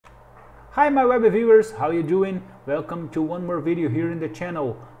Hi my web viewers, how you doing? Welcome to one more video here in the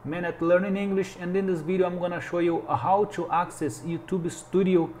channel, Man at Learning English, and in this video I'm gonna show you how to access YouTube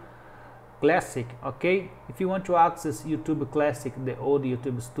Studio Classic, okay? If you want to access YouTube Classic, the old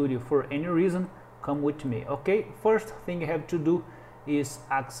YouTube Studio, for any reason, come with me, okay? First thing you have to do is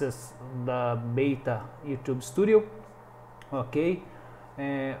access the beta YouTube Studio, okay?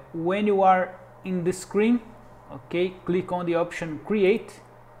 When you are in the screen, okay, click on the option Create,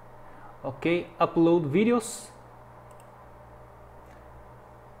 okay, upload videos.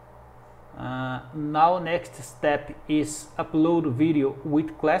 Now next step is upload video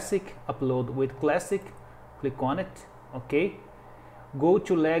with Classic. Upload with Classic, click on it, okay. Go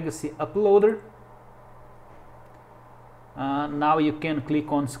to Legacy Uploader. Now you can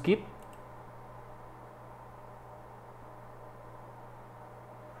click on Skip.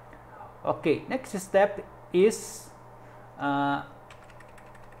 Okay, next step is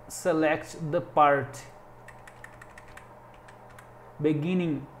select the part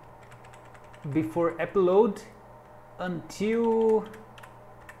beginning before upload until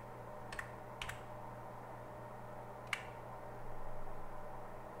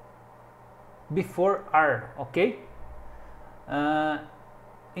before R, okay?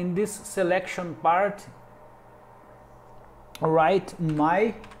 In this selection part, write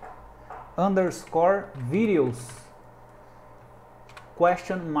my underscore videos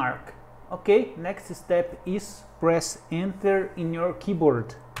question mark. Okay, next step is press enter in your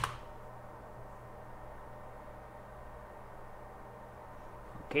keyboard.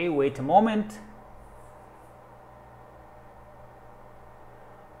 Okay, wait a moment.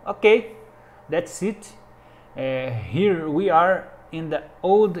 Okay, that's it. Here we are in the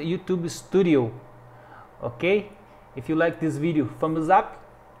old YouTube Studio. Okay, if you like this video, thumbs up.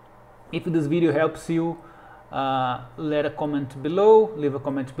 If this video helps you, leave a comment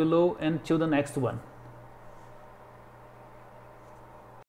below, and till the next one.